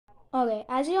Okay,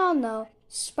 as you all know,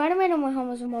 Spider-Man No Way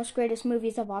Home is the most greatest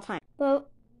movies of all time. But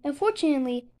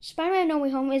unfortunately, Spider-Man No Way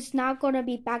Home is not going to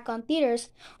be back on theaters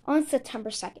on September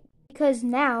 2nd. Because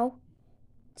now,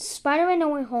 Spider-Man No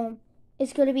Way Home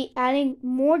is going to be adding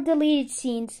more deleted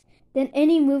scenes than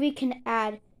any movie can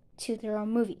add to their own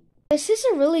movie. This is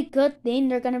a really good thing.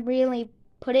 They're going to really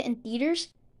put it in theaters.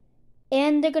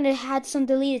 And they're going to add some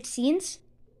deleted scenes.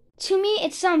 To me,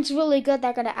 it sounds really good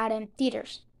they're going to add in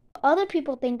theaters. Other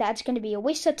people think that it's going to be a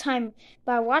waste of time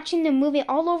by watching the movie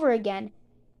all over again,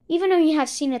 even though you have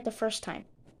seen it the first time.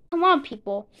 Come on,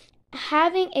 people.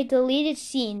 Having a deleted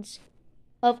scenes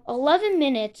of 11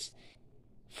 minutes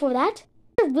for that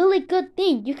is a really good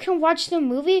thing. You can watch the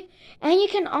movie and you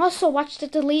can also watch the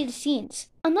deleted scenes.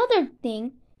 Another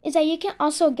thing is that you can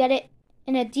also get it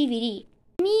in a DVD.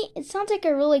 To me, it sounds like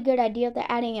a really good idea of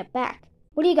adding it back.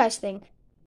 What do you guys think?